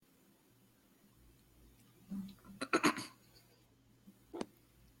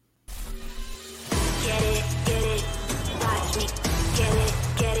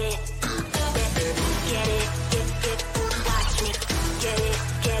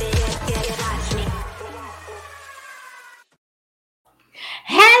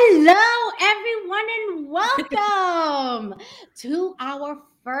to our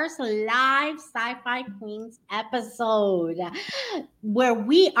first live Sci-Fi Queens episode where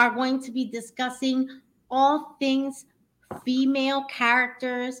we are going to be discussing all things female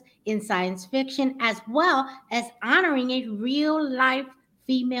characters in science fiction as well as honoring a real life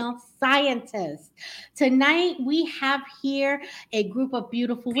female scientist. Tonight we have here a group of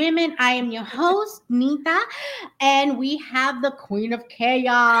beautiful women. I am your host, Nita, and we have the Queen of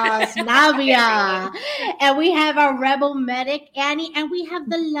Chaos, Navia, and we have our rebel medic, Annie, and we have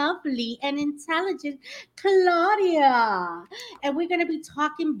the lovely and intelligent Claudia. And we're going to be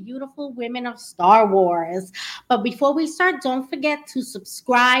talking beautiful women of Star Wars. But before we start, don't forget to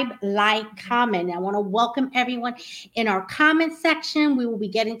subscribe, like, comment. I want to welcome everyone in our comment section. We will be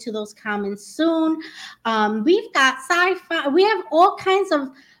getting to those comments soon. We've got sci-fi. We have all kinds of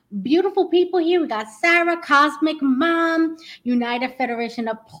beautiful people here. We got Sarah, Cosmic Mom, United Federation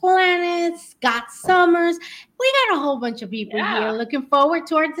of Planets, Scott Summers. We got a whole bunch of people here. Looking forward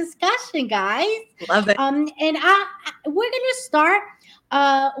to our discussion, guys. Love it. We're gonna start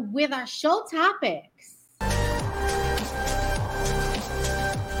with our show topics.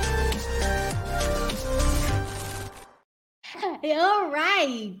 All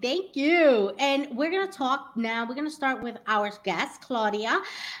right, thank you. And we're going to talk now. We're going to start with our guest, Claudia,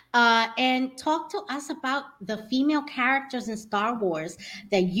 and talk to us about the female characters in Star Wars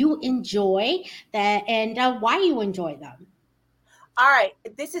that you enjoy and why you enjoy them. All right,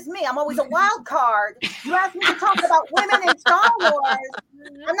 this is me. I'm always a wild card. You asked me to talk about women in Star Wars.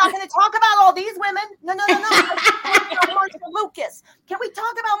 I'm not going to talk about all these women. No. Marshall Lucas. Can we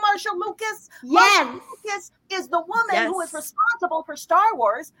talk about Marshall Lucas? Yes. Marshall Lucas is the woman who is responsible for Star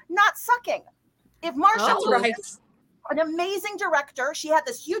Wars not sucking. If Marshall Lucas, an amazing director, she had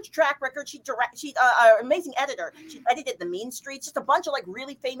this huge track record. She amazing editor. She edited The Mean Streets, just a bunch of like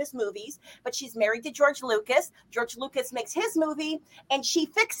really famous movies. But she's married to George Lucas. George Lucas makes his movie, and she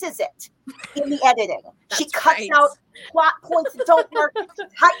fixes it in the editing. She cuts out plot points that don't work. She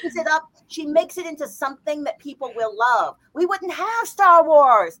tightens it up. She makes it into something that people will love. We wouldn't have Star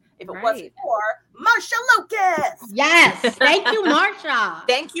Wars if it wasn't for Marsha Lucas. Yes, thank you, Marsha.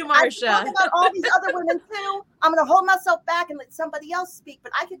 Thank you, Marsha. I talk about all these other women too. I'm going to hold myself back and let somebody else speak,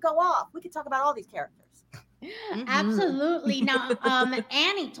 but I could go off. We could talk about all these characters. Mm-hmm. Absolutely. Now,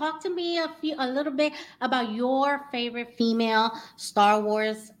 Annie, talk to me a little bit about your favorite female Star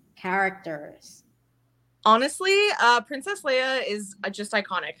Wars characters. Honestly, Princess Leia is just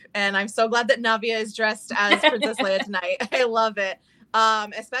iconic, and I'm so glad that Navia is dressed as Princess Leia tonight. I love it.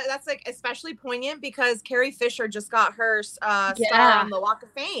 That's like especially poignant because Carrie Fisher just got her star on the Walk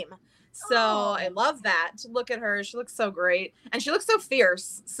of Fame. So I love that. Look at her. She looks so great. And she looks so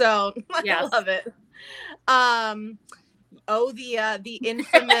fierce. So I love it. The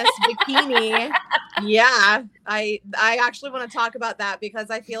infamous bikini. Yeah. I actually want to talk about that because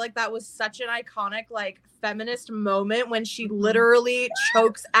I feel like that was such an iconic like feminist moment when she literally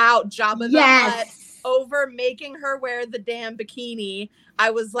chokes out Jabba the Hutt over making her wear the damn bikini. I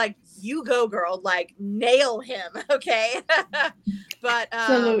was like, you go, girl, like nail him. Okay. But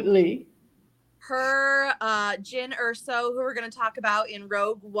absolutely. Her Jyn Erso, who we're going to talk about in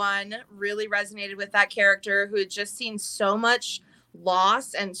Rogue One, really resonated with that character who had just seen so much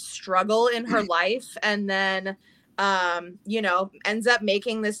loss and struggle in her life, and then ends up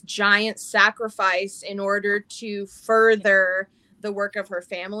making this giant sacrifice in order to further the work of her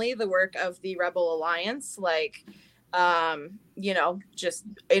family, the work of the Rebel Alliance, just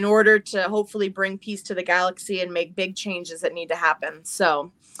in order to hopefully bring peace to the galaxy and make big changes that need to happen.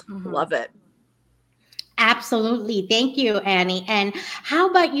 So love it. Absolutely. Thank you, Annie. And how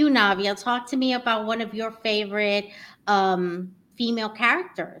about you, Navia? Talk to me about one of your favorite female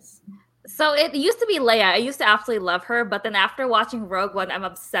characters. So it used to be Leia. I used to absolutely love her, but then after watching Rogue One, I'm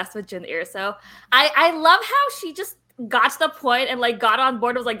obsessed with Jyn Erso. I love how she just got to the point and like got on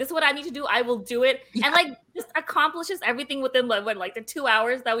board. It was like, this is what I need to do. I will do it. Yeah. And like just accomplishes everything within like the 2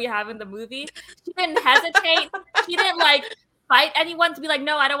 hours that we have in the movie. She didn't hesitate. She didn't like fight anyone to be like,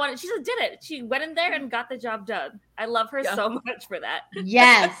 no, I don't want it. She just did it. She went in there and got the job done. I love her so much for that.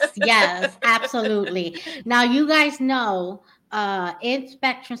 Yes, absolutely. Now you guys know in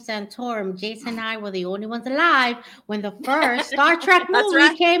Spectrum Santorum, Jason and I were the only ones alive when the first Star Trek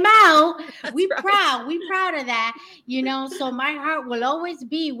movie came out. We proud of that, so my heart will always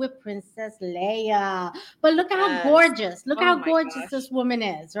be with Princess Leia. But look how gorgeous, this woman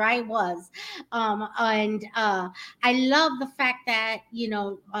is, right? And I love the fact that,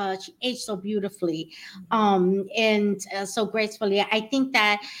 she aged so beautifully and so gracefully. I think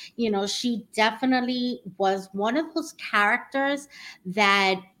that, she definitely was one of those characters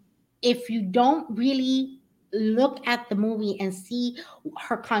that if you don't really look at the movie and see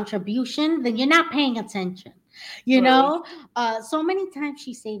her contribution, then you're not paying attention. You know, so many times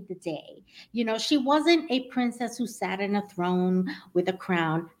she saved the day. You know, she wasn't a princess who sat in a throne with a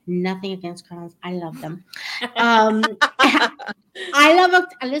crown. Nothing against crowns. I love them. Um, I love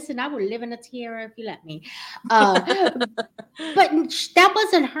a listen. I would live in a tiara if you let me. But that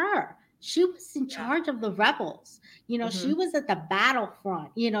wasn't her. She was in charge of the rebels. You know, she was at the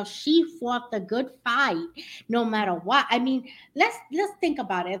battlefront. You know, she fought the good fight no matter what. I mean, let's think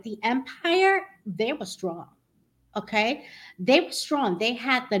about it. The Empire, they were strong. Okay, they were strong. They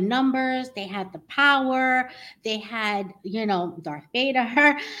had the numbers, they had the power, they had, you know, Darth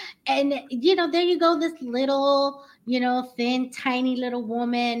Vader. And, you know, there you go, this little, you know, thin, tiny little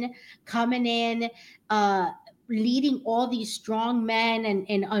woman coming in, leading all these strong men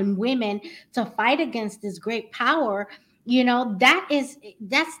and women to fight against this great power. You know, that's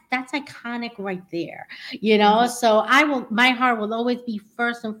iconic right there. You know, so my heart will always be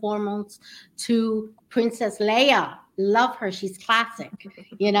first and foremost to Princess Leia. Love her. She's classic.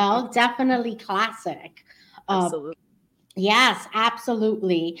 You know, definitely classic. Absolutely. Yes,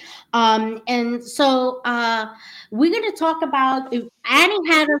 absolutely. And so we're going to talk about if Annie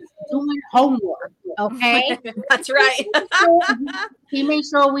had us doing homework. Okay. That's right. He made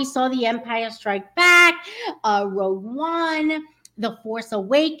sure we saw The Empire Strike Back, Rogue One, The Force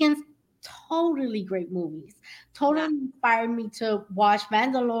Awakens. Totally great movies. Totally inspired me to watch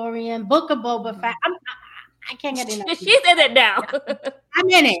Mandalorian, Book of Boba Fett. I can't get enough. She's in it now. I'm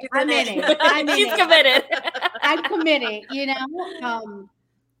in it. I'm in it. She's committed. I'm committed, you know.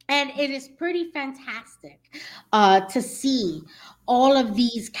 And it is pretty fantastic to see all of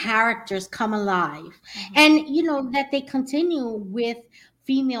these characters come alive. And, you know, that they continue with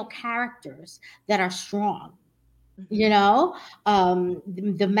female characters that are strong. You know,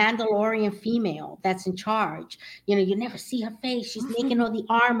 the Mandalorian female that's in charge. You know, you never see her face. She's making all the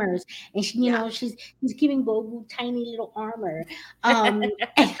armors, and she, you know, she's giving Grogu tiny little armor. I love it.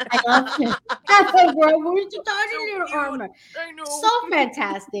 I said, Grogu's tiny little armor. I know. So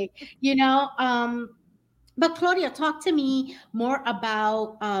fantastic, you know. But Claudia, talk to me more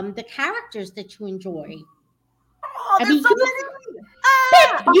about the characters that you enjoy. Oh, I mean, there's so many.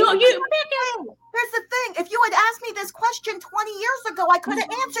 Here's the thing. If you had asked me this question 20 years ago, I could have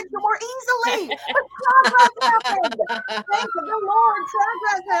answered you more easily. But progress happened. Thank the Lord,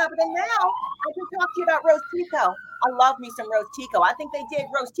 progress happened. And now I can talk to you about Rose Tico. I love me some Rose Tico. I think they did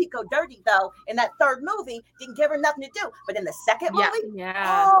Rose Tico dirty, though, in that third movie. Didn't give her nothing to do. But in the second movie,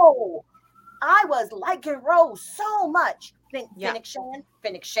 oh, I was liking Rose so much. Finnick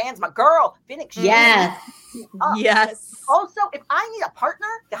Shan's my girl. Finnick Shan. Yes. Yes. Also, if I need a partner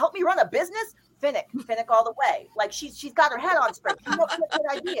to help me run a business, Finnick all the way. Like she's got her head on straight. She knows what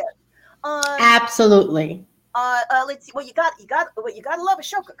good ideas. Absolutely. Let's see. Well, you got to love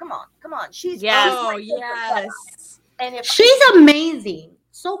Ashoka. Come on. She's yes. And if she's amazing.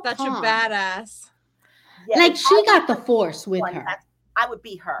 So such calm. a badass. Yeah, like she got the force with her. I would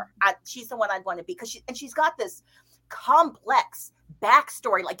be her. She's the one I'd want to be because she's got this complex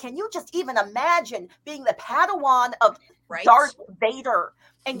backstory. Like, can you just even imagine being the Padawan of Darth Vader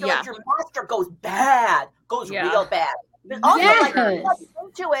and your master goes real bad. But also, like,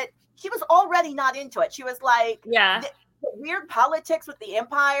 into it, she was already not into it. She was like, the weird politics with the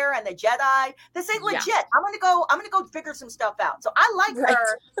Empire and the Jedi. This ain't legit. I'm gonna go figure some stuff out. So I like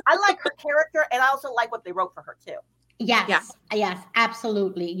her. I like her character, and I also like what they wrote for her too. Yes,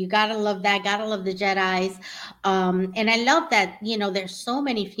 absolutely. You gotta love that. Gotta love the Jedis, and I love that. You know, there's so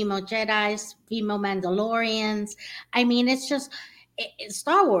many female Jedis, female Mandalorians. I mean, it's just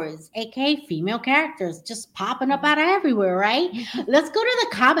Star Wars, aka female characters, just popping up out of everywhere, right? Let's go to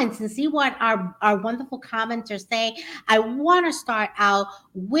the comments and see what our wonderful commenters say. I want to start out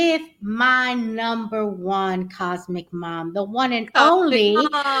with my number one cosmic mom, the one and only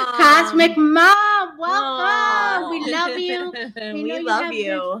Cosmic Mom. Welcome. We love you. We love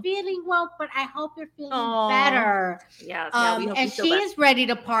you. Been feeling well, but I hope you're feeling better. Yes, and she is ready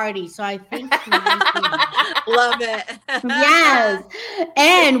to party, so I think she love it. Yes.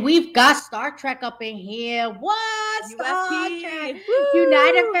 And we've got Star Trek up in here. What? Star Trek.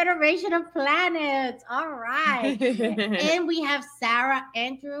 United Federation of Planets. All right. And we have Sarah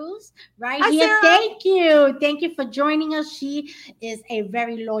Andrews right here. Sarah. Thank you. Thank you for joining us. She is a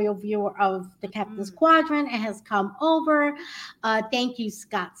very loyal viewer of the Captain Squadron and has come over. Thank you,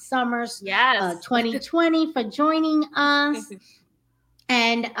 Scott Summers. 2020 for joining us.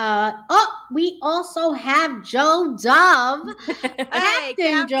 And we also have Joe Dove, Hey,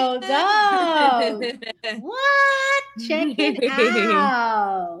 Captain Joe Dove. What? Check it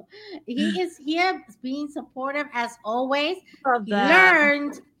out. He is here being supportive as always. Love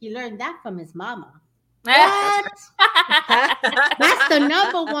that. He learned that from his mama. What? That's the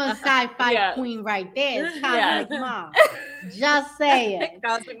number one sci-fi queen right there. It's Cosmic Mom. Just saying.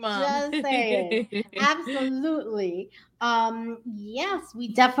 Cosmic Mom. Just saying. Absolutely. Yes, we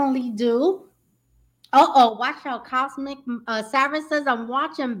definitely do. Watch out. Cosmic Sarah says, I'm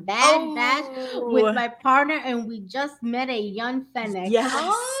watching Bad Batch with my partner, and we just met a young fennec. Yes.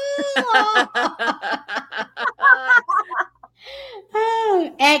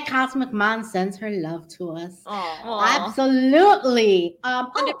 And Cosmic Mom sends her love to us. Aww. Absolutely.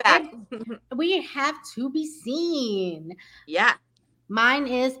 Send it back. We have to be seen. Yeah. Mine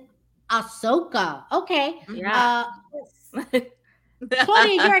is Ahsoka. Okay. Yeah.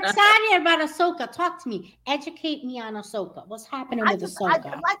 Claudia, you're excited about Ahsoka. Talk to me. Educate me on Ahsoka. What's happening with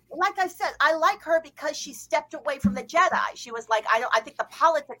Ahsoka? Like I said, I like her because she stepped away from the Jedi. She was like, I think the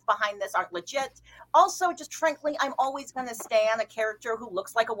politics behind this aren't legit. Also, just frankly, I'm always going to stand a character who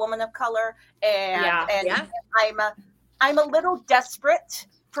looks like a woman of color, and I'm a little desperate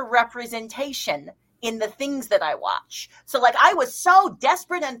for representation in the things that I watch. So like I was so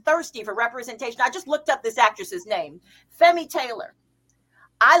desperate and thirsty for representation. I just looked up this actress's name, Femi Taylor.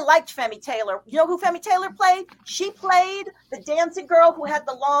 I liked Femi Taylor. You know who Femi Taylor played? She played the dancing girl who had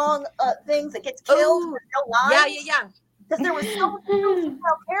the long things that gets killed. With no lines. Yeah. Because there were so many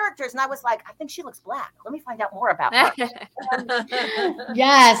female characters, and I was like, I think she looks black. Let me find out more about her.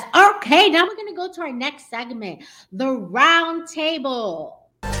 Yes. Okay, now we're going to go to our next segment, the round table.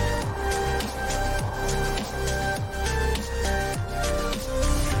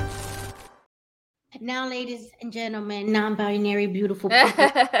 Now, ladies and gentlemen, non-binary, beautiful people,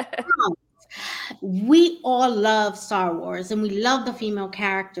 we all love Star Wars and we love the female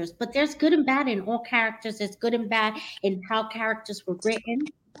characters, but there's good and bad in all characters. There's good and bad in how characters were written,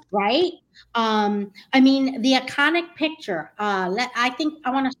 right? I mean, the iconic picture, I think I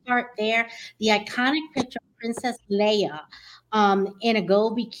want to start there. The iconic picture of Princess Leia in a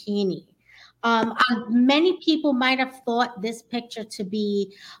gold bikini. Many people might have thought this picture to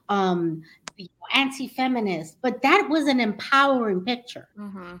be anti-feminist, but that was an empowering picture.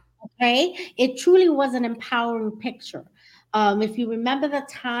 Mm-hmm. Okay, it truly was an empowering picture. If you remember the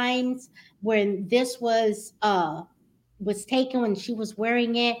times when this was taken, when she was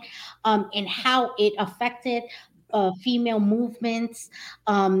wearing it, and how it affected female movements,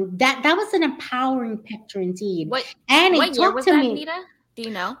 that was an empowering picture indeed. Annie, what year was to that, me. Nita? Do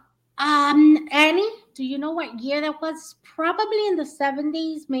you know? Annie, do you know what year that was? Probably in the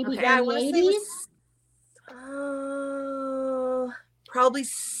 70s, maybe early 80s. Probably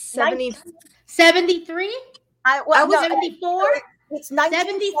 70. 73? I was 74? It's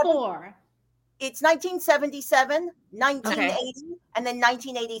 74. It's 1977, 1980, and then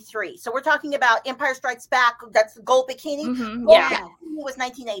 1983. So we're talking about Empire Strikes Back. That's the gold bikini. Mm-hmm. Gold bikini was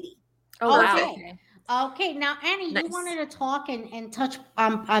 1980. Oh, okay. Wow. Okay, now Annie, you wanted to talk and touch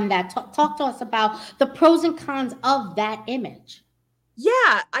on that. Talk to us about the pros and cons of that image.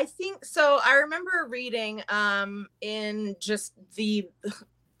 Yeah, I think so. I remember reading in just the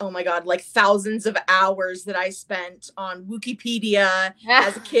like thousands of hours that I spent on Wikipedia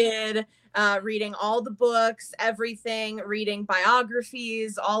as a kid, reading all the books, everything, reading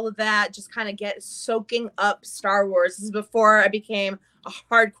biographies, all of that, just kind of soaking up Star Wars. This is before I became a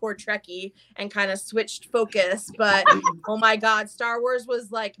hardcore Trekkie and kind of switched focus. But oh my God, Star Wars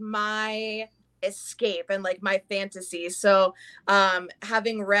was like my escape and like my fantasy. So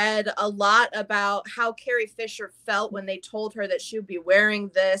having read a lot about how Carrie Fisher felt when they told her that she would be wearing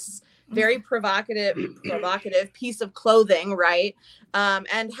this very provocative piece of clothing, right?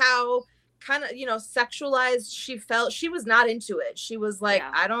 And how kind of, sexualized she felt. She was not into it. She was like,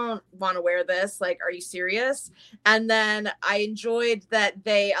 I don't want to wear this. Like, are you serious? And then I enjoyed that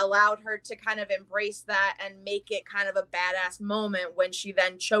they allowed her to kind of embrace that and make it kind of a badass moment when she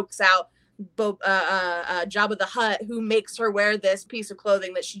then chokes out Jabba the Hutt, who makes her wear this piece of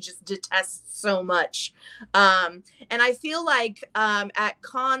clothing that she just detests so much. And I feel like at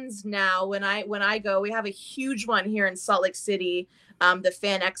cons now, when I go, we have a huge one here in Salt Lake City, the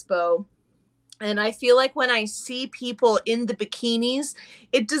Fan Expo. And I feel like when I see people in the bikinis,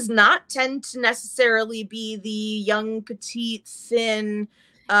 it does not tend to necessarily be the young, petite, thin,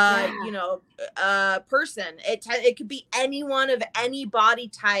 person. It could be anyone of any body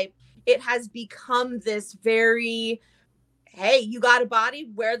type. It has become this very hey, you got a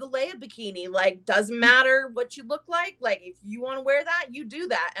body, wear the Leia bikini. Like, doesn't matter what you look like. Like, if you want to wear that, you do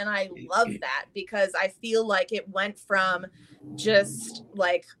that. And I love that because I feel like it went from just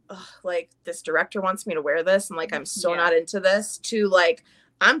like, ugh, like this director wants me to wear this and like I'm so not into this, to like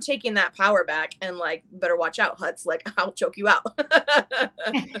I'm taking that power back and like better watch out, Huts. Like I'll choke you out.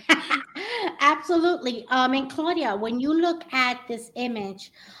 Absolutely. And Claudia, when you look at this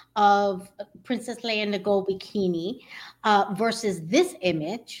image of Princess Leia in the gold bikini versus this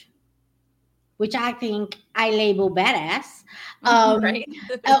image, which I think I label badass. Right.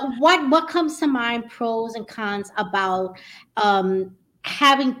 What comes to mind, pros and cons about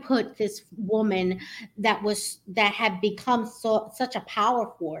having put this woman that had become such a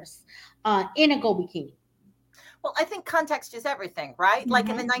power force in a go bikini? Well, I think context is everything, right? Like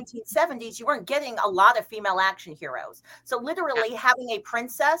in the 1970s, you weren't getting a lot of female action heroes. So literally having a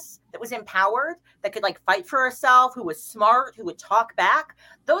princess that was empowered, that could like fight for herself, who was smart, who would talk back,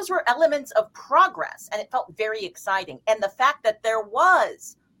 those were elements of progress. And it felt very exciting. And the fact that there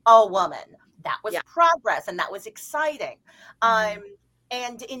was a woman, that was progress, and that was exciting.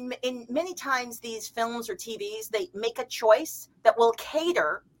 And in many times these films or TVs, they make a choice that will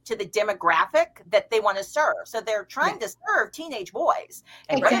cater to the demographic that they want to serve. So they're trying to serve teenage boys.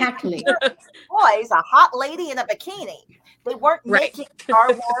 And exactly. Boys, a hot lady in a bikini. They weren't making Star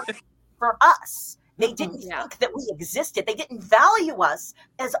Wars for us. They didn't think that we existed. They didn't value us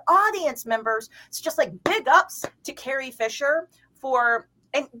as audience members. It's just like big ups to Carrie Fisher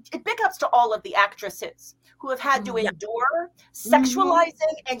and big ups to all of the actresses who have had to endure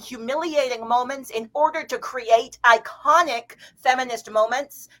sexualizing and humiliating moments in order to create iconic feminist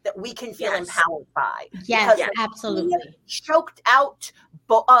moments that we can feel empowered by. Yes, absolutely. Choked out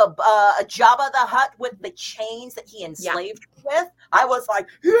Jabba the Hutt with the chains that he enslaved with. I was like,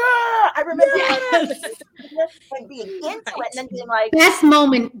 yeah! I remember and being into it and then being like, best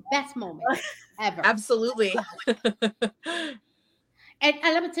moment ever. Absolutely. And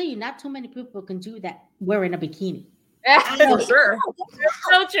let me tell you, not too many people can do that wearing a bikini. For sure.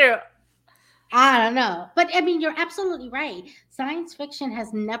 So true. I don't know. But I mean, you're absolutely right. Science fiction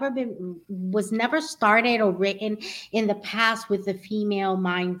was never started or written in the past with the female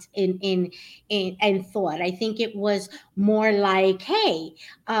mind in thought. I think it was more like, hey,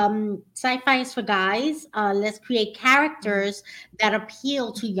 sci-fi is for guys. Let's create characters that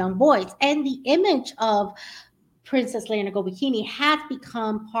appeal to young boys. And the image of Princess Leia in a Go Bikini has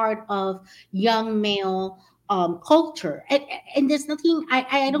become part of young male culture, and there's nothing.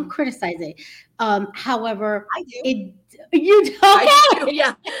 I don't criticize it. However, I do. You don't. I do,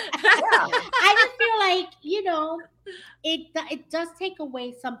 yeah. I just feel like it does take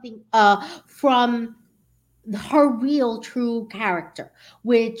away something from her real true character,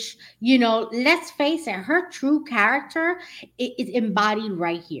 which let's face it, her true character is embodied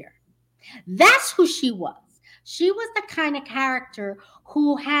right here. That's who she was. She was the kind of character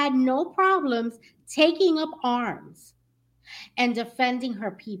who had no problems taking up arms and defending her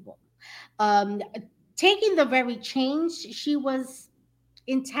people. Taking the very chains she was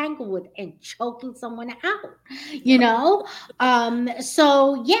entangled with and choking someone out,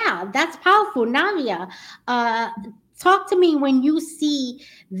 So, yeah, that's powerful. Navia, talk to me when you see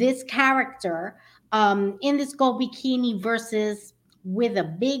this character in this gold bikini versus with a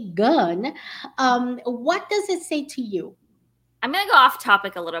big gun. What does it say to you? I'm gonna go off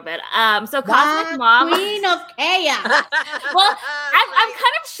topic a little bit. So Cosmic Mom, Queen of Chaos. Well, I'm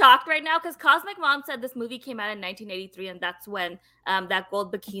kind of shocked right now because Cosmic Mom said this movie came out in 1983, and that's when that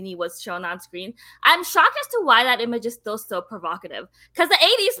gold bikini was shown on screen. I'm shocked as to why that image is still so provocative. Because the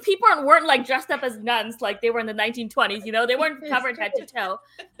 80s, people weren't like dressed up as nuns like they were in the 1920s. They weren't covered head to toe.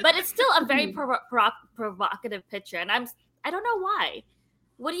 But it's still a very provocative picture, and I don't know why.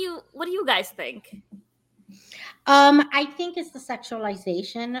 What do you guys think? I think it's the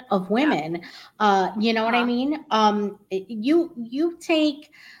sexualization of women. You know what I mean? You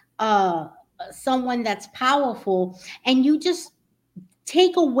take someone that's powerful and you just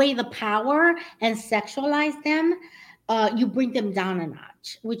take away the power and sexualize them. You bring them down a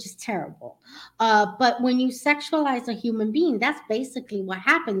notch, which is terrible. But when you sexualize a human being, that's basically what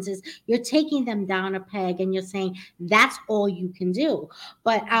happens is you're taking them down a peg and you're saying that's all you can do.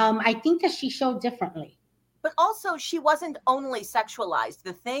 But I think that she showed differently. but also she wasn't only sexualized.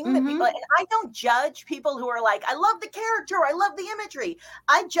 The thing that people, and I don't judge people who are like, I love the character, I love the imagery.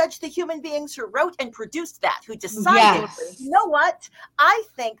 I judge the human beings who wrote and produced that, who decided, you know what? I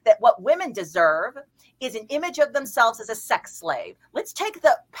think that what women deserve is an image of themselves as a sex slave. Let's take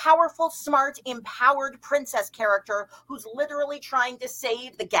the powerful, smart, empowered princess character who's literally trying to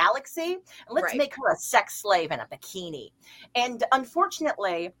save the galaxy, and let's make her a sex slave in a bikini. And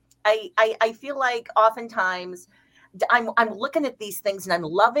unfortunately, I feel like oftentimes I'm looking at these things and I'm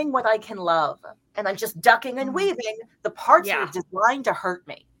loving what I can love, and I'm just ducking and weaving the parts that are designed to hurt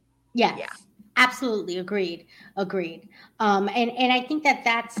me. Yes. Yeah. Absolutely. Agreed. And I think that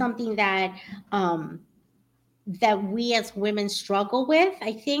that's something that, that we as women struggle with,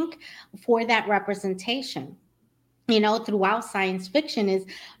 I think, for that representation, throughout science fiction, is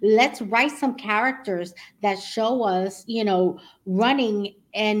let's write some characters that show us, running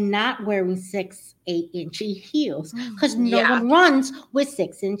and not wearing 8-inch heels, because no one runs with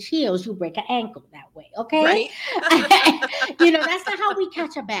 6-inch heels. You break an ankle that way. Okay. Right. That's not how we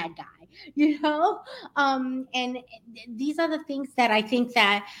catch a bad guy. And these are the things that I think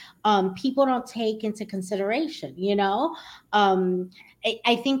that people don't take into consideration.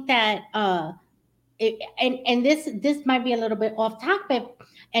 I think that this might be a little bit off topic,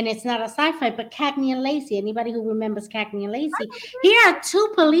 and it's not a sci-fi, but Cagney and Lacey. Anybody who remembers Cagney and Lacey? Here are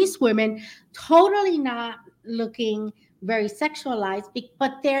two police women, totally not looking very sexualized,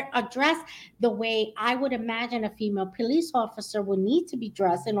 but they're addressed the way I would imagine a female police officer would need to be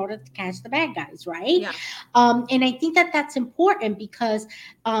dressed in order to catch the bad guys, right? Yeah. And I think that that's important because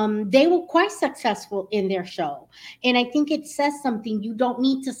they were quite successful in their show. And I think it says something. You don't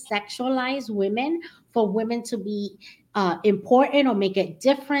need to sexualize women for women to be important or make a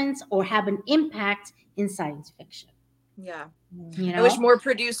difference or have an impact in science fiction. Yeah. I wish more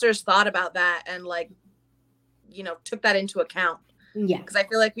producers thought about that and took that into account. Yeah. Because I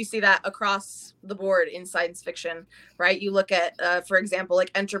feel like we see that across the board in science fiction, right? You look at, for example,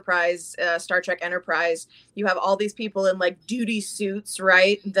 like Enterprise, Star Trek Enterprise, you have all these people in like duty suits,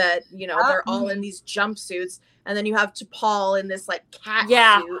 right? That, they're all in these jumpsuits. And then you have T'Pol in this like cat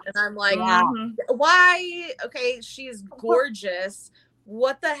suit. And I'm like, why? Okay, she's gorgeous.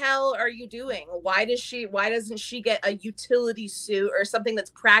 What the hell are you doing? Why doesn't she get a utility suit or something that's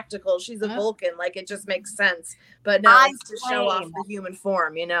practical? She's a Vulcan. Like, it just makes sense. But no, it's to show off the human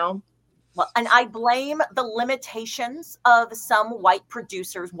form, Well, and I blame the limitations of some white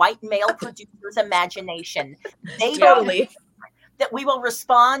male producers' imagination. They totally that we will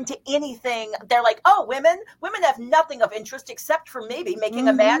respond to anything. They're like, oh, women have nothing of interest except for maybe making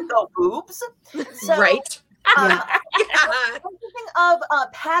a man go boobs. So, right. I'm thinking of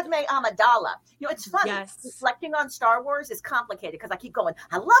Padme Amidala. It's funny. Yes. Reflecting on Star Wars is complicated because I keep going,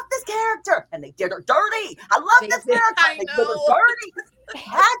 I love this character, and they did her dirty. I love this character, and they did her dirty.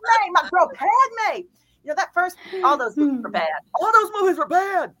 Padme, my girl Padme. That first, all those movies were bad. All those movies were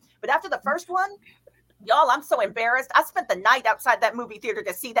bad. But after the first one, y'all, I'm so embarrassed. I spent the night outside that movie theater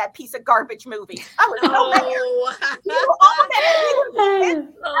to see that piece of garbage movie. I was afterwards,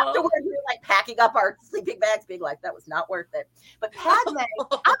 we were like packing up our sleeping bags, being like, that was not worth it. But Padme, I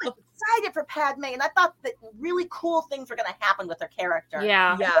was excited for Padme, and I thought that really cool things were going to happen with her character.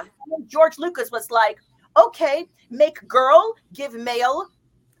 Yeah. And George Lucas was like, okay, make girl, give male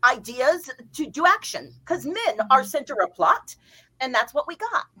ideas to do action, because men are center of plot, and that's what we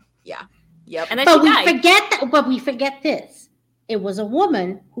got. Yeah. Yep. And then we forget this. It was a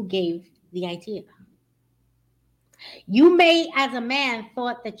woman who gave the idea. You may, as a man,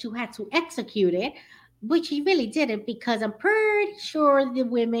 thought that you had to execute it, which you really didn't, because I'm pretty sure the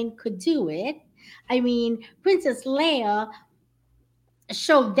women could do it. I mean, Princess Leia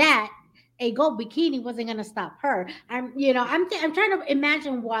showed that a gold bikini wasn't going to stop her. I'm trying to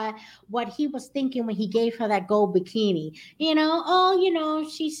imagine what he was thinking when he gave her that gold bikini.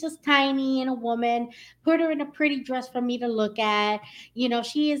 She's just tiny and a woman. Put her in a pretty dress for me to look at.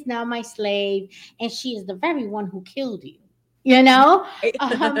 She is now my slave, and she is the very one who killed you. And I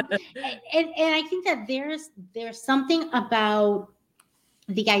think that there's something about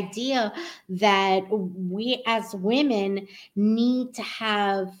the idea that we as women need to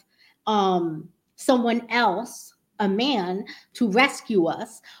have someone else, a man, to rescue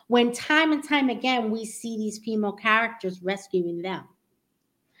us, when time and time again we see these female characters rescuing them.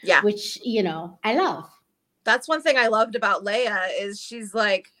 Yeah. Which, I love. That's one thing I loved about Leia is she's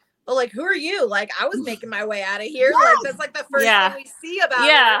like, oh, like, who are you? Like, I was making my way out of here. Yes. Like, that's like the first thing we see about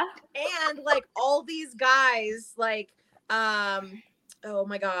her. And like all these guys, like, oh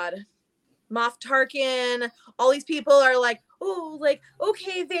my God. Moff Tarkin, all these people are like, oh, like,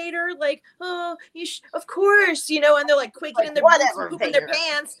 okay, Vader, like, oh, of course, and they're like quaking in their boots and pooping their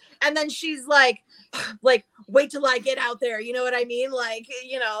pants. And then she's like, wait till I get out there. You know what I mean? Like,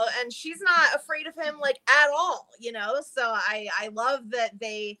 and she's not afraid of him, like, at all, So I love that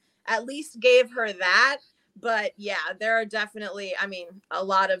they at least gave her that. But yeah, there are definitely, a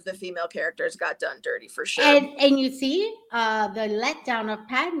lot of the female characters got done dirty for sure. And you see, the letdown of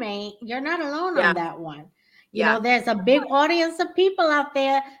Padme, you're not alone on that one. You know, there's a big audience of people out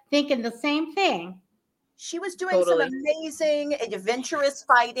there thinking the same thing. She was doing some amazing adventurous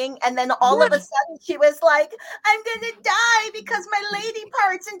fighting, and then all of a sudden she was like, I'm gonna die because my lady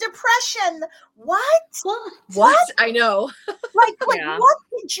part's in depression. What? I know. Like what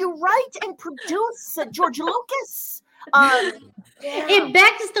did you write and produce, George Lucas? It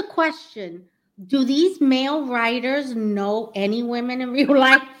begs the question, do these male writers know any women in real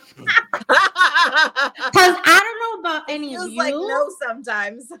life? Because I don't know about any of you. Like no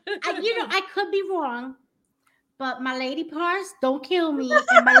sometimes. I could be wrong. But my lady parts don't kill me,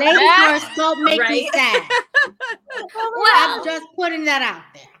 and my lady parts don't make me sad. I'm just putting that out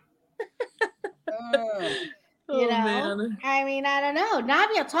there. Man. I don't know.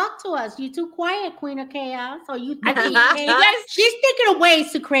 Navia, talk to us. You too quiet, Queen of Chaos. Or you chaos? She's thinking of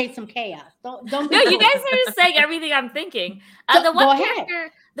ways to create some chaos. Don't. No, you guys are just saying everything I'm thinking. The one character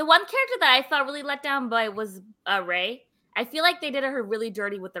that I felt really let down by was Rey. I feel like they did her really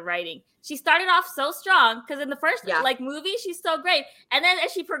dirty with the writing. She started off so strong because in the first movie, she's so great. And then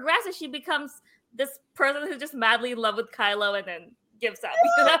as she progresses, she becomes this person who's just madly in love with Kylo and then gives up.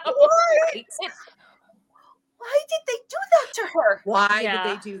 Why did they do that to her? Why did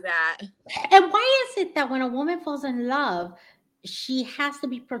they do that? And why is it that when a woman falls in love, she has to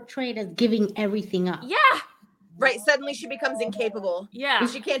be portrayed as giving everything up? Yeah. Right. Suddenly she becomes incapable. Yeah. And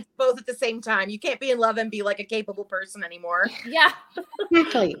she can't do both at the same time. You can't be in love and be like a capable person anymore. Yeah.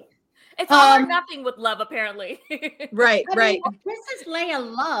 Exactly. It's all or nothing with love, apparently. Right. Princess Leia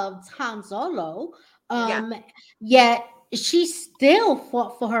loved Han Solo. Yet she still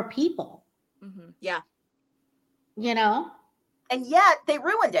fought for her people. Mm-hmm. Yeah. And yet they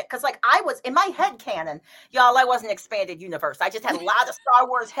ruined it because, I was in my head canon, y'all. I wasn't expanded universe. I just had a lot of Star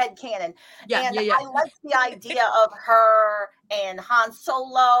Wars head canon, I liked the idea of her and Han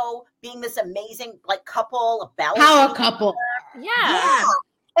Solo being this amazing couple, a power couple. Yeah.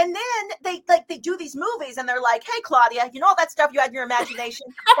 And then they do these movies, and they're like, "Hey, Claudia, all that stuff you had in your imagination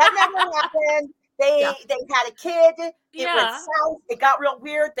that never happened." They had a kid. It went south. It got real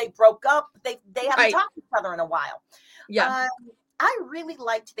weird. They broke up. They haven't talked to each other in a while. Yeah. I really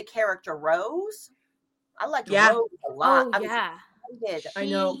liked the character Rose. I liked Rose a lot. Oh, I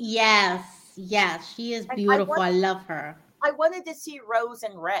know. Yes, she is beautiful. I love her. I wanted to see Rose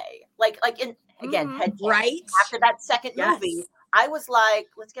and Rey, head right after that second movie. I was like,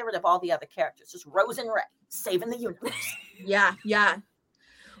 let's get rid of all the other characters. Just Rose and Rey, saving the universe. Yeah.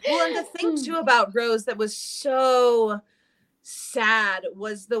 Well, and the thing too about Rose that was so sad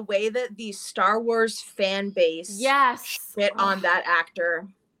was the way that the Star Wars fan base shit on that actor.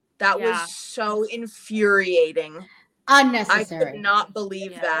 That was so infuriating. Unnecessary. I could not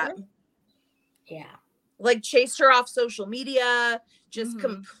believe that. Yeah. Chased her off social media, just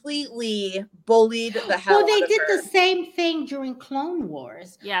completely bullied the hell out of her. Well, they did the same thing during Clone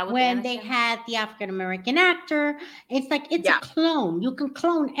Wars. Yeah, when they had the African-American actor. It's it's a clone. You can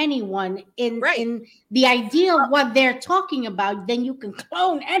clone anyone in the idea of what they're talking about, then you can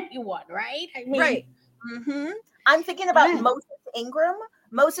clone anyone, right? Right. Mm-hmm. I'm thinking about Moses Ingram.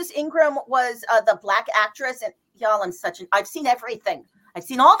 Moses Ingram was the black actress, and y'all, I've seen everything. I've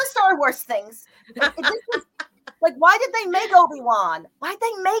seen all the Star Wars things. Why did they make Obi-Wan? Why'd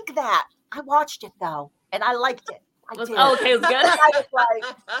they make that? I watched it though, and I liked it. Okay, it was good. I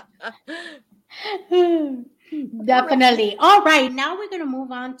was definitely. All right, now we're going to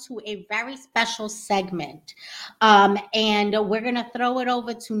move on to a very special segment, and we're going to throw it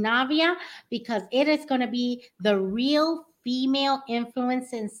over to Navia because it is going to be the real female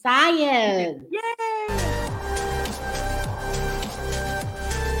influence in science. Yay!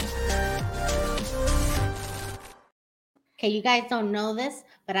 Okay, you guys don't know this,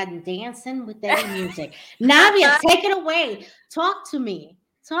 but I'm dancing with that music. Navia, take it away. Talk to me.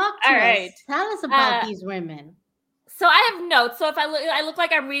 Talk to us. Tell us about these women. So I have notes. So if I look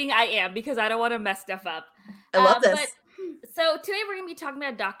like I'm reading, I am, because I don't want to mess stuff up. I love this. So today we're going to be talking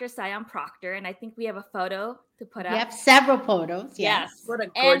about Dr. Sion Proctor, and I think we have a photo to put up. We have several photos. Yes. What a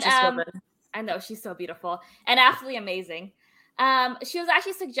gorgeous woman. I know, she's so beautiful and absolutely amazing. She was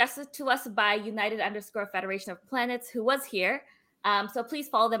actually suggested to us by United _Federation of Planets, who was here So please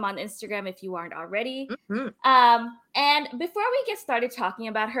follow them on Instagram if you aren't already. Mm-hmm. And before we get started talking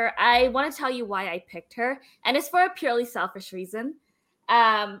about her, I want to tell you why I picked her. And it's for a purely selfish reason.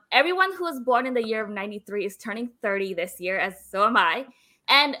 Everyone who was born in the year of 93 is turning 30 this year, as so am I.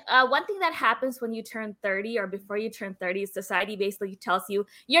 And one thing that happens when you turn 30 or before you turn 30 is society basically tells you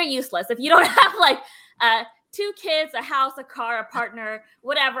you're useless. If you don't have like 2 kids, a house, a car, a partner,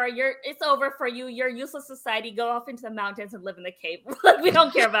 whatever, it's over for you. You're useless society. Go off into the mountains and live in the cave. Like, we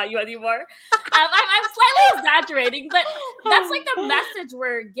don't care about you anymore. I'm slightly exaggerating, but that's like the message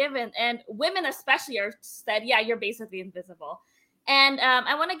we're given. And women especially are said, yeah, you're basically invisible. And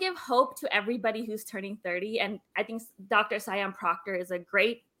I want to give hope to everybody who's turning 30. And I think Dr. Scifi Proctor is a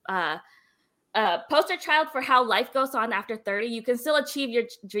great poster child for how life goes on after 30. You can still achieve your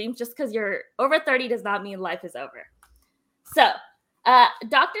dreams. Just because you're over 30 does not mean life is over. So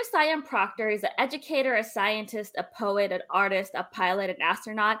Dr. Scifi Proctor is an educator, a scientist, a poet, an artist, a pilot, an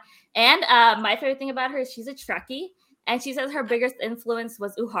astronaut. And my favorite thing about her is she's a Trekkie. And she says her biggest influence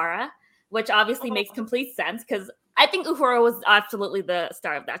was Uhura, which obviously makes complete sense because I think Uhura was absolutely the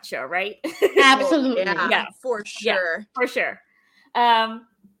star of that show, right? Absolutely. Yeah, for sure. Yeah, for sure.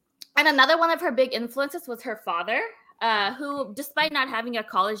 And another one of her big influences was her father, who, despite not having a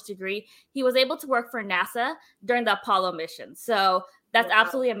college degree, he was able to work for NASA during the Apollo mission. So that's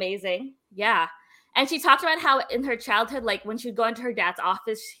absolutely amazing. Yeah. And she talked about how in her childhood, like when she'd go into her dad's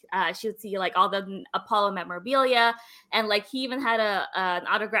office, she would see like all the Apollo memorabilia. And like he even had an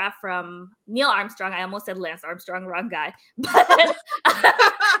autograph from Neil Armstrong. I almost said Lance Armstrong, wrong guy, but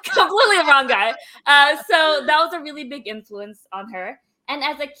completely wrong guy. So that was a really big influence on her. And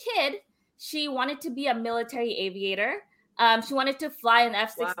as a kid, she wanted to be a military aviator. She wanted to fly an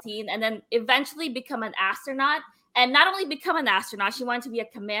F-16 and then eventually become an astronaut. And not only become an astronaut, she wanted to be a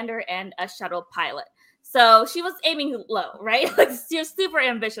commander and a shuttle pilot. So she was aiming low, right? Like, she's a super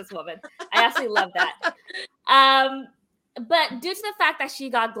ambitious woman. I absolutely love that. But due to the fact that she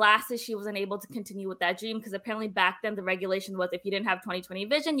got glasses, she wasn't able to continue with that dream because apparently back then the regulation was if you didn't have 20/20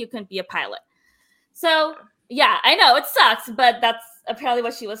 vision, you couldn't be a pilot. So yeah, I know it sucks, but that's apparently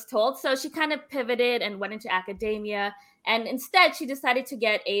what she was told. So she kind of pivoted and went into academia. And instead, she decided to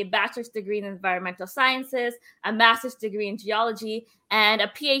get a bachelor's degree in environmental sciences, a master's degree in geology, and a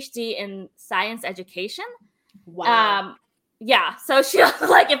PhD in science education. Wow. Yeah. So she was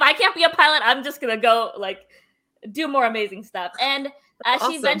like, if I can't be a pilot, I'm just going to go like do more amazing stuff. And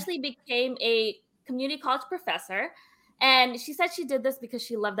she eventually became a community college professor. And she said she did this because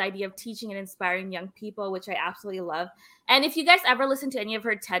she loved the idea of teaching and inspiring young people, which I absolutely love. And if you guys ever listen to any of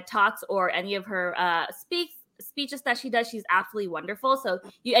her TED Talks or any of her speeches that she does, she's absolutely wonderful. So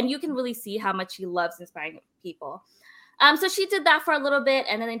you can really see how much she loves inspiring people. So she did that for a little bit.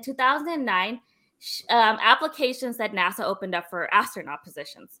 And then in 2009, applications at NASA opened up for astronaut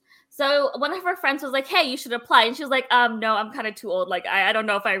positions. So one of her friends was like, hey, you should apply. And she was like, no, I'm kind of too old. Like, I don't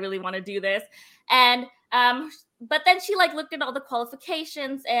know if I really want to do this. And but then she like looked at all the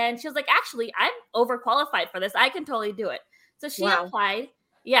qualifications and she was like, actually, I'm overqualified for this. I can totally do it. So she applied.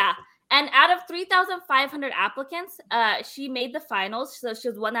 Yeah. And out of 3,500 applicants, she made the finals. So she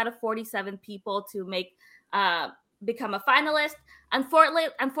was 1 out of 47 people to become a finalist.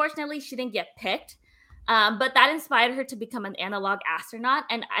 Unfortunately, she didn't get picked. But that inspired her to become an analog astronaut.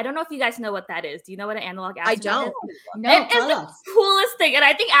 And I don't know if you guys know what that is. Do you know what an analog astronaut is? No, it's the coolest thing. And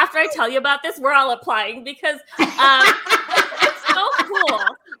I think after I tell you about this, we're all applying because it's so cool.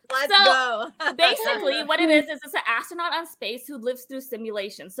 Let's go. Basically, what it is it's an astronaut on space who lives through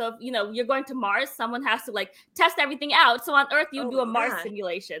simulation. So if you're going to Mars, someone has to like test everything out. So on Earth, you do a Mars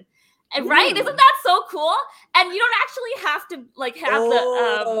simulation. And right? Isn't that so cool? And you don't actually have to like have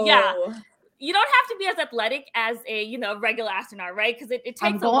you don't have to be as athletic as a regular astronaut, right? Because it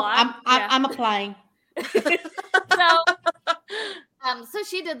takes a lot. I'm applying. So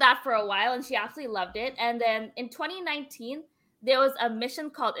she did that for a while and she absolutely loved it. And then in 2019, there was a mission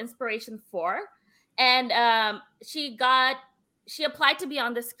called Inspiration 4. And she applied to be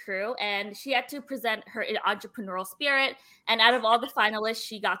on this crew and she had to present her entrepreneurial spirit. And out of all the finalists,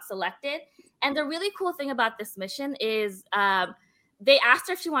 she got selected. And the really cool thing about this mission is they asked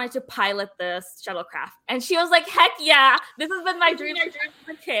her if she wanted to pilot the shuttlecraft. And she was like, heck yeah, this has been my dream as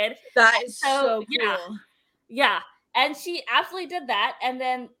a kid. That is so cool. Yeah. And she absolutely did that. And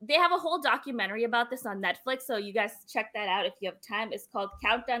then they have a whole documentary about this on Netflix. So you guys check that out if you have time. It's called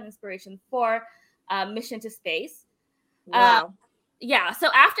Countdown Inspiration 4 Mission to Space. Wow. Yeah. So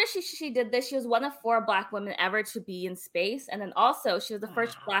after she did this, she was one of 4 Black women ever to be in space. And then also she was the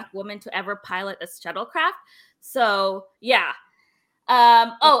first Black woman to ever pilot a shuttlecraft. So yeah.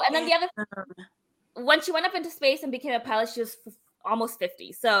 And then the other, when she went up into space and became a pilot, she was almost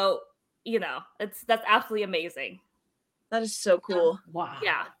 50. So, that's absolutely amazing. That is so cool. Wow.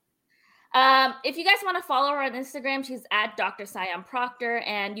 Yeah. If you guys want to follow her on Instagram, she's at Dr. Siam Proctor,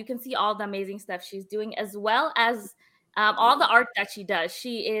 and you can see all the amazing stuff she's doing, as well as all the art that she does.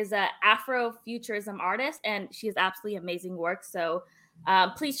 She is an Afrofuturism artist, and she has absolutely amazing work. So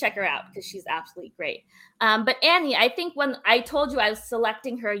please check her out because she's absolutely great. But Annie, I think when I told you I was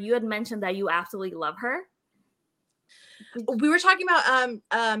selecting her, you had mentioned that you absolutely love her. We were talking about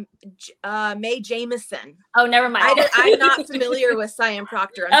Mae Jameson. Oh, never mind. I'm not familiar with Siam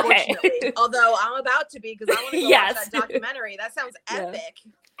Proctor, unfortunately. Okay. Although I'm about to be, because I want to go watch that documentary. That sounds epic.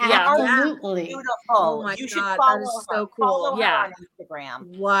 Yeah. Absolutely. Beautiful. Oh my God, that is so cool. Follow her on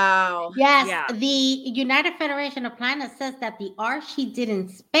Instagram. Wow. Yes. Yeah. The United Federation of Planets says that the art she did in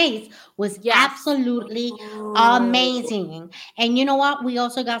space was absolutely amazing. And you know what? We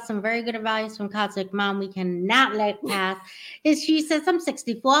also got some very good advice from Cosmic Mom we cannot let pass. She says, I'm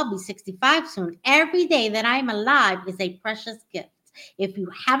 64, I'll be 65 soon. Every day that I'm alive is a precious gift. If you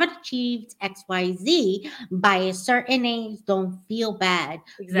haven't achieved XYZ by a certain age, don't feel bad.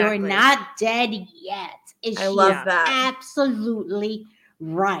 Exactly. You're not dead yet. I love that. Absolutely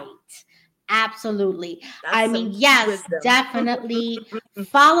right. Absolutely. That's yes, wisdom. Definitely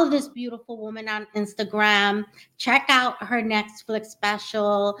follow this beautiful woman on Instagram. Check out her Netflix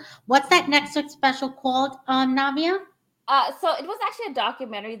special. What's that Netflix special called, Navia? So it was actually a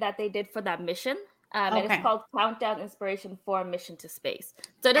documentary that they did for that mission. And it's called Countdown Inspiration for Mission to Space.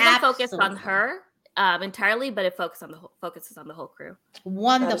 So it doesn't focus on her entirely, but it focuses on the whole crew.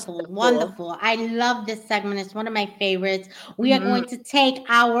 Wonderful, wonderful. I love this segment. It's one of my favorites. We are going to take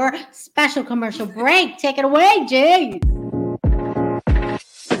our special commercial break. Take it away, Jay.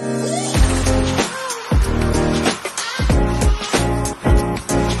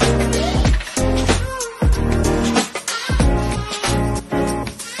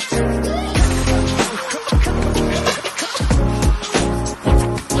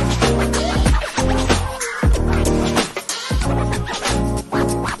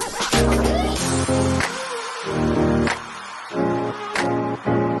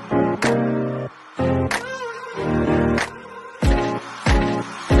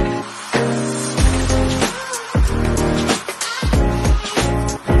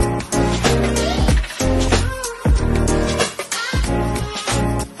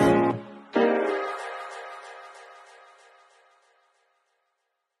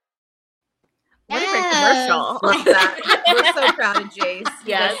 Love that. We're so proud of Jace.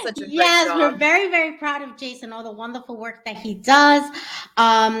 Yes, such a great job. We're very, very proud of Jace and all the wonderful work that he does. We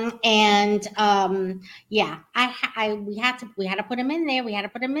had to put him in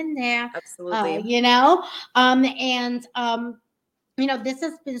there. Absolutely. This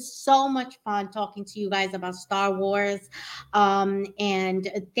has been so much fun talking to you guys about Star Wars. You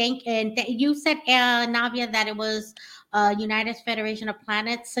said, Navia, that it was United Federation of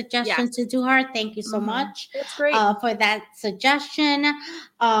Planets suggestion to do her. Thank you so much. That's great. For that suggestion.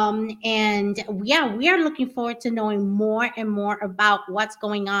 We are looking forward to knowing more and more about what's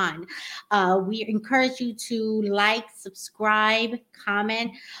going on. We encourage you to like, subscribe,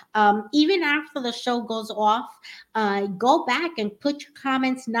 comment. Even after the show goes off, go back and put your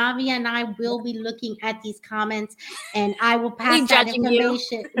comments. Navia and I will be looking at these comments, and I will pass that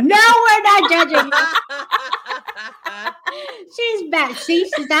information. No, we're not judging you. She's bad.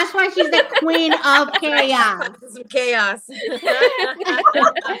 That's why she's the queen of chaos. Some chaos.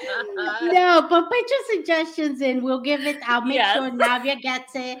 No, but put your suggestions in. We'll give it. I'll make sure Navia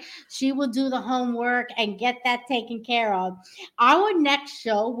gets it. She will do the homework and get that taken care of. Our next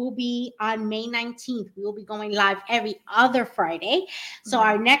show will be on May 19th. We will be going live every other Friday. So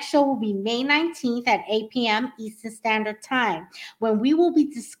our next show will be May 19th at 8 p.m. Eastern Standard Time, when we will be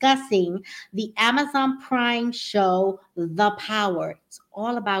discussing the Amazon Prime show, The Power. It's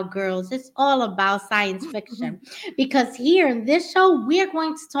all about girls. It's all about science fiction. Because here in this show, we're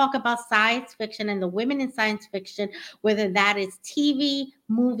going to talk about science fiction and the women in science fiction, whether that is TV,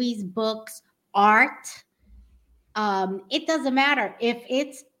 movies, books, art. It doesn't matter if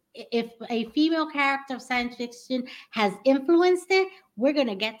a female character of science fiction has influenced it, we're going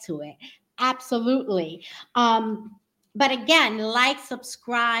to get to it. Absolutely. But again, like,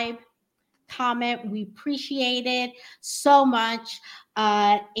 subscribe, comment. We appreciate it so much.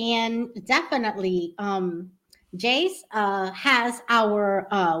 And definitely, Jace has our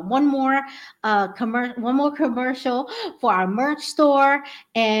one more commercial for our merch store,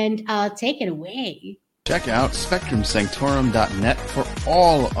 and take it away. Check out SpectrumSanctorum.net for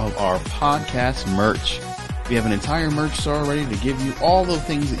all of our podcast merch. We have an entire merch store ready to give you all the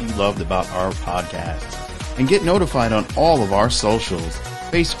things that you loved about our podcast. And get notified on all of our socials: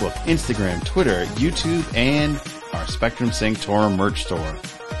 Facebook, Instagram, Twitter, YouTube, and our Spectrum Sanctorum merch store.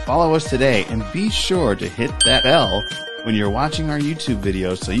 Follow us today and be sure to hit that bell when you're watching our YouTube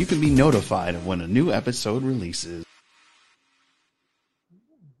videos so you can be notified of when a new episode releases.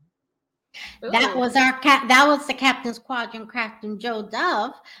 That was that was the Captain's Quadrant Captain Joe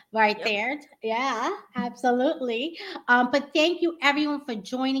Dove right there. Yeah, absolutely. But thank you everyone for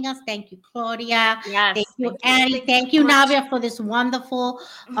joining us. Thank you, Claudia. Yes. Thank you, Annie. Thank you, Navia, for this wonderful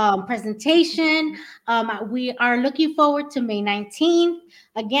presentation. We are looking forward to May 19th.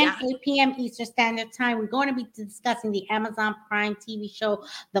 Again, 8 p.m. Eastern Standard Time. We're going to be discussing the Amazon Prime TV show,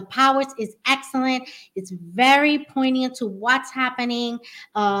 The Powers. Is excellent. It's very poignant to what's happening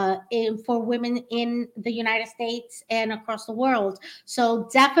for women in the United States and across the world. So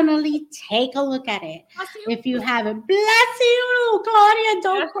definitely take a look at it. If you haven't. Bless you, Claudia.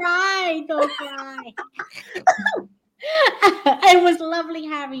 Don't cry. Don't cry. It was lovely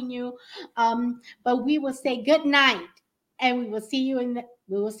having you. But we will say good night, and we will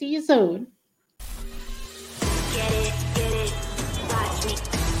see you soon.